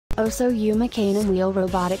OSOU Mecanum Wheel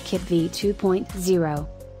Robotic Kit V2.0.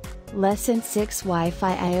 Lesson 6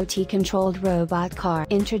 Wi-Fi IoT Controlled Robot Car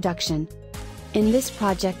Introduction. In this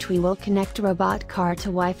project we will connect robot car to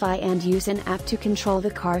Wi-Fi and use an app to control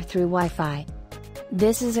the car through Wi-Fi.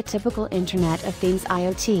 This is a typical Internet of Things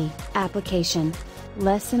IoT application.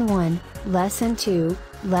 Lesson 1, Lesson 2,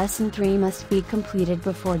 Lesson 3 must be completed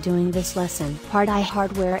before doing this lesson. Part I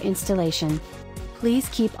Hardware Installation. Please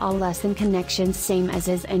keep all lesson connections same as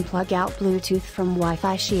is and plug out Bluetooth from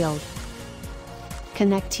Wi-Fi Shield.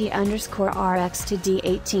 Connect T_RX to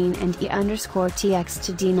D18 and E_TX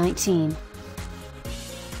to D19.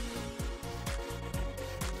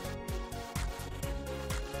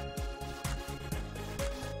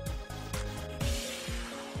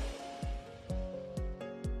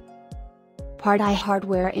 Part I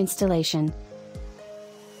Hardware Installation.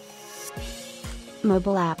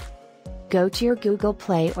 Mobile app. Go to your Google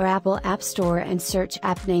Play or Apple App Store and search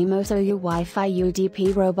app name OSOU Wi-Fi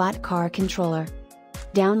UDP Robot Car Controller.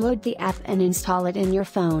 Download the app and install it in your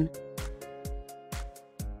phone.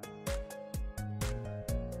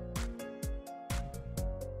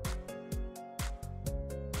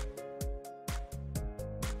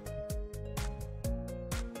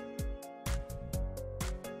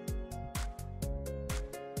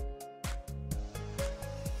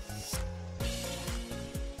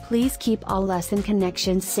 Please keep all lesson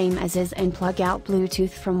connections same as is and plug out Bluetooth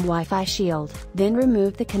from Wi-Fi Shield. Then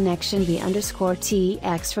remove the connection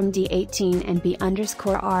B_TX from D18 and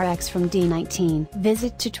B_RX from D19.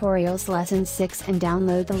 Visit Tutorials Lesson 6 and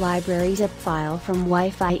download the library zip file from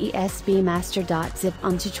Wi-Fi esbmaster.zip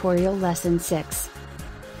on Tutorial Lesson 6.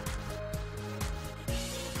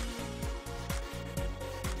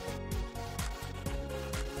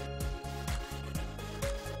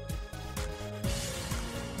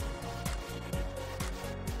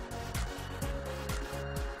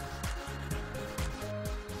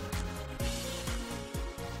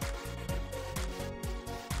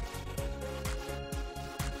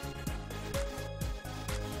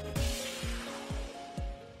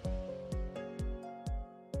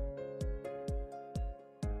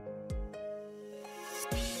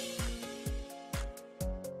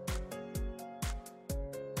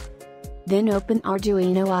 Then open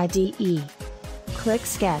Arduino IDE. Click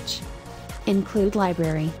Sketch. Include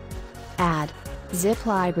library. Add zip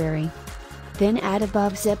library. Then add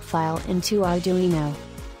above zip file into Arduino.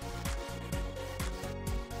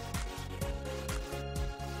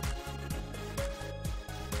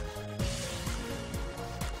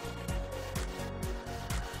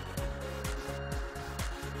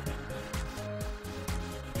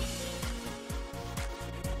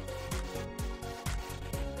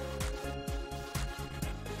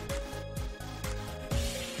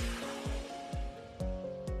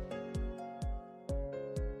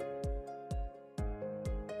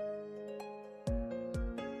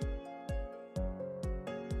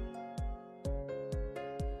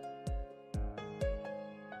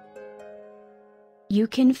 You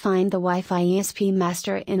can find the Wi-Fi ESP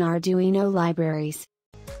master in Arduino libraries.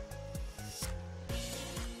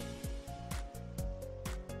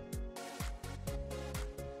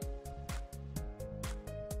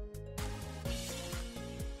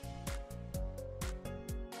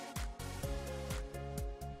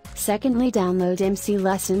 Secondly, download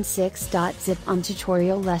mclesson6.zip on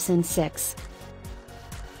Tutorial Lesson 6.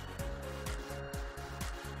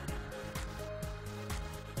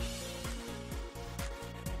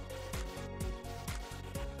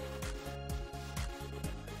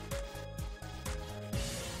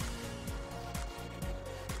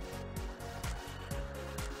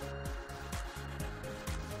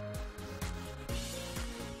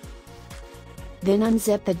 Then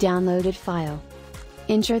unzip the downloaded file.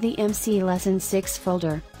 Enter the MC Lesson 6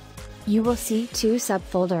 folder. You will see two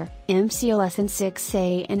subfolder, MC Lesson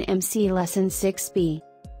 6A and MC Lesson 6B.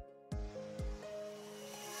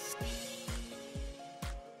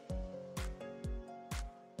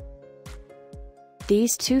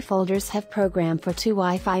 These two folders have program for two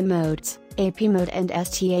Wi-Fi modes, AP mode and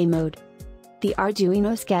STA mode. The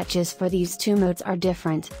Arduino sketches for these two modes are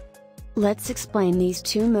different. Let's explain these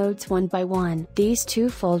two modes one by one. These two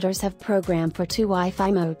folders have program for two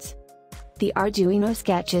Wi-Fi modes. The Arduino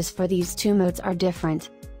sketches for these two modes are different.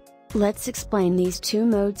 Let's explain these two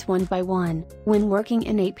modes one by one. When working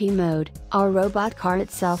in AP mode, our robot car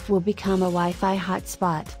itself will become a Wi-Fi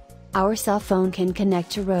hotspot. Our cell phone can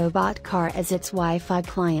connect to robot car as its Wi-Fi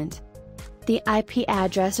client. The IP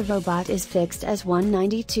address of robot is fixed as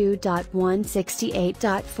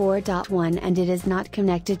 192.168.4.1 and it is not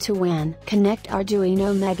connected to WAN. Connect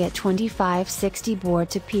Arduino Mega2560 board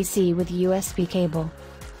to PC with USB cable.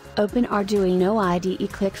 Open Arduino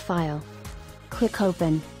IDE, click File. Click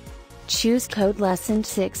Open. Choose code Lesson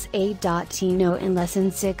 6a.tino in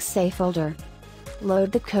Lesson 6a folder.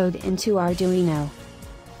 Load the code into Arduino.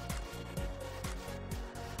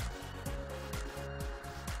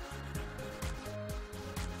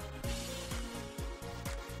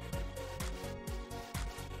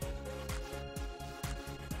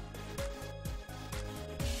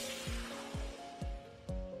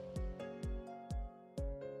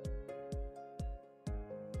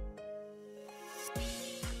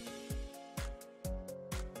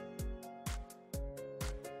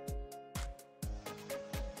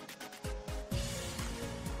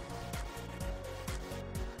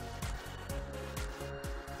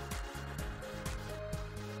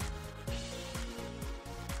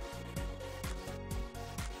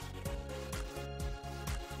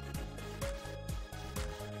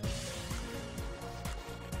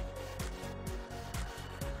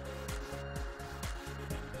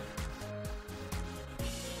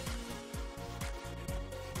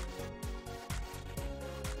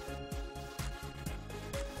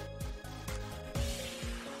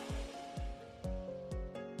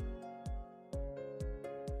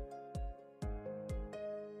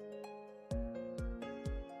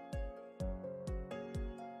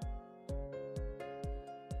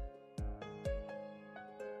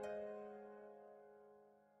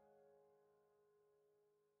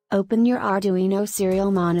 Open your Arduino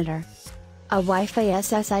serial monitor. A Wi-Fi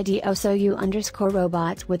SSID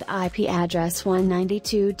OSOU_robot with IP address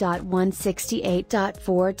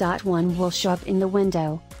 192.168.4.1 will show up in the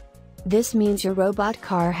window. This means your robot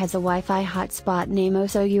car has a Wi-Fi hotspot named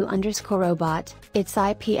OSOU_robot, its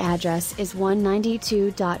IP address is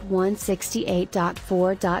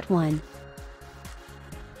 192.168.4.1.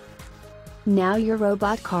 Now your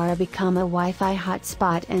robot car become a Wi-Fi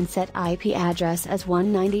hotspot and set IP address as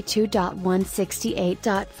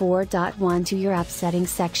 192.168.4.1 to your app settings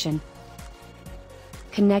section.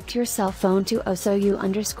 Connect your cell phone to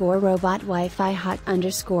OSOU_robot Wi-Fi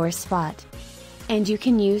hot_spot. And you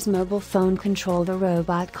can use mobile phone control the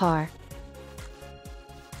robot car.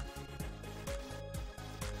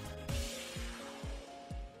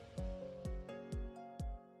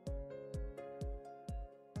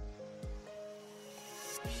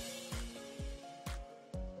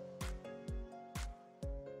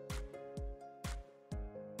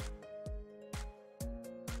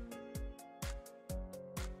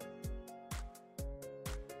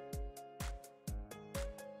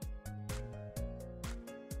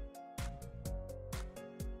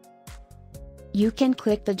 You can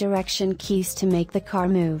click the direction keys to make the car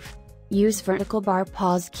move. Use vertical bar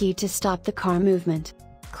pause key to stop the car movement.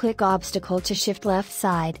 Click obstacle to shift left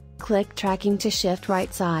side, click tracking to shift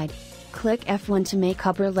right side. Click F1 to make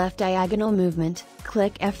upper left diagonal movement,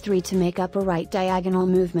 click F3 to make upper right diagonal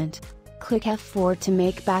movement. Click F4 to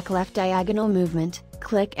make back left diagonal movement,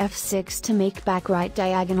 click F6 to make back right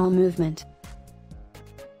diagonal movement.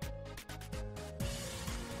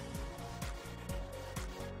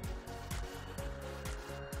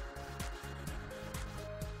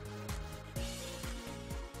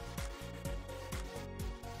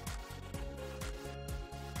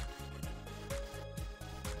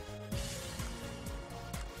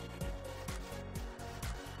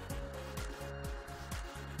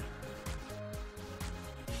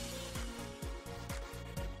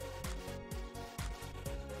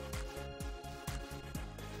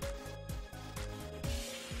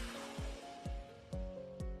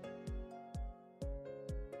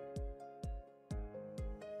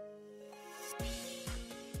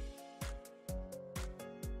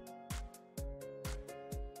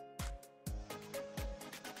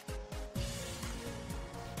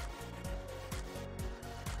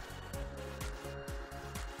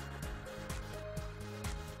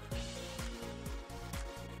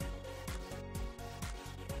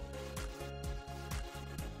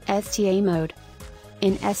 Sta Mode.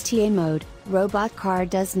 In Sta Mode, robot car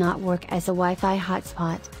does not work as a Wi-Fi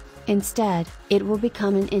hotspot. Instead, it will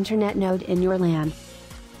become an internet node in your LAN.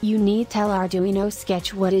 You need tell Arduino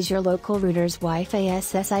sketch what is your local router's Wi-Fi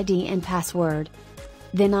SSID and password.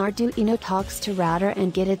 Then Arduino talks to router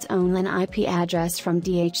and get its own LAN IP address from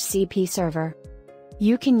DHCP server.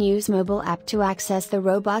 You can use mobile app to access the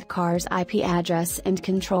robot car's IP address and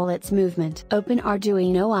control its movement. Open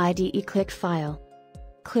Arduino IDE, click File.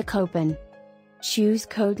 Click Open. Choose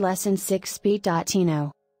code Lesson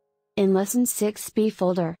 6b.tino. In Lesson 6b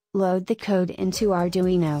folder, load the code into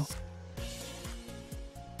Arduino.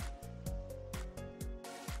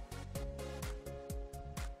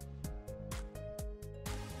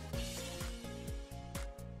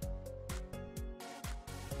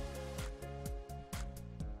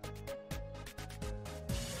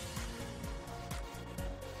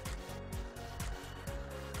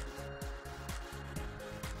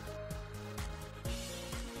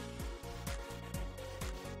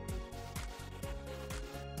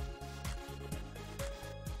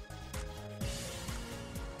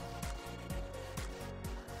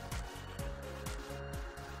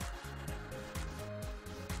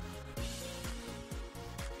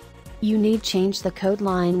 You need change the code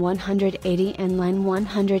line 180 and line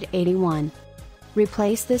 181.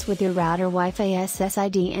 Replace this with your router Wi-Fi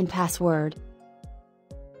SSID and password.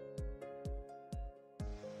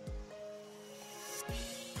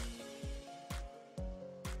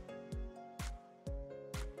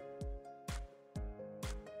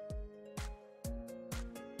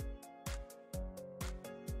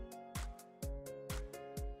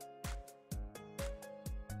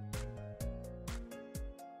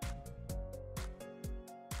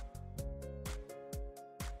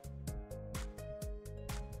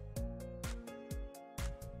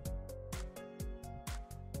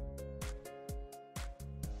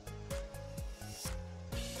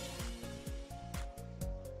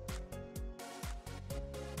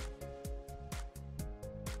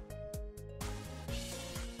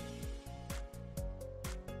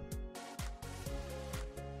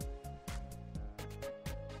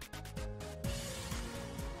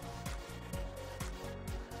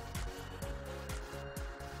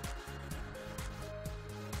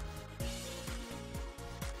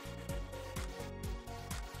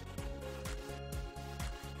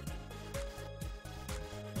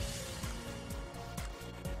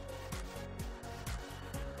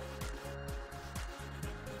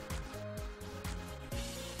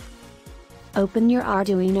 Open your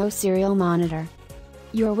Arduino serial monitor.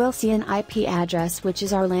 You will see an IP address, which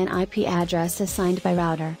is our LAN IP address assigned by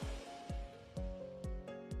router.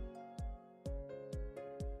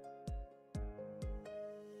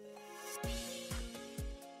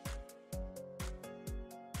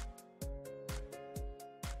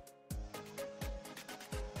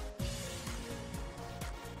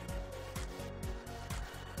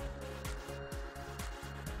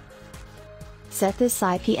 Set this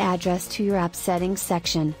IP address to your app settings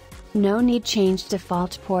section. No need change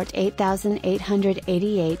default port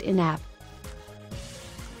 8888 in app.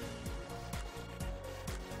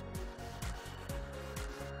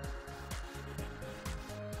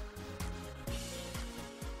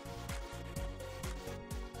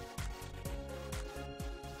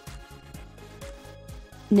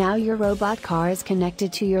 Now your robot car is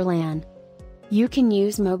connected to your LAN. You can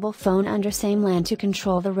use mobile phone under same LAN to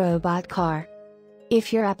control the robot car.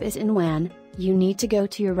 If your app is in WAN, you need to go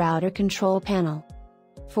to your router control panel.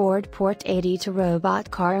 Forward port 80 to robot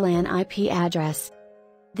car LAN IP address.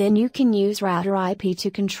 Then you can use router IP to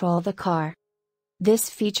control the car. This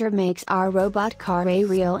feature makes our robot car a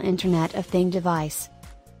real Internet of Thing device.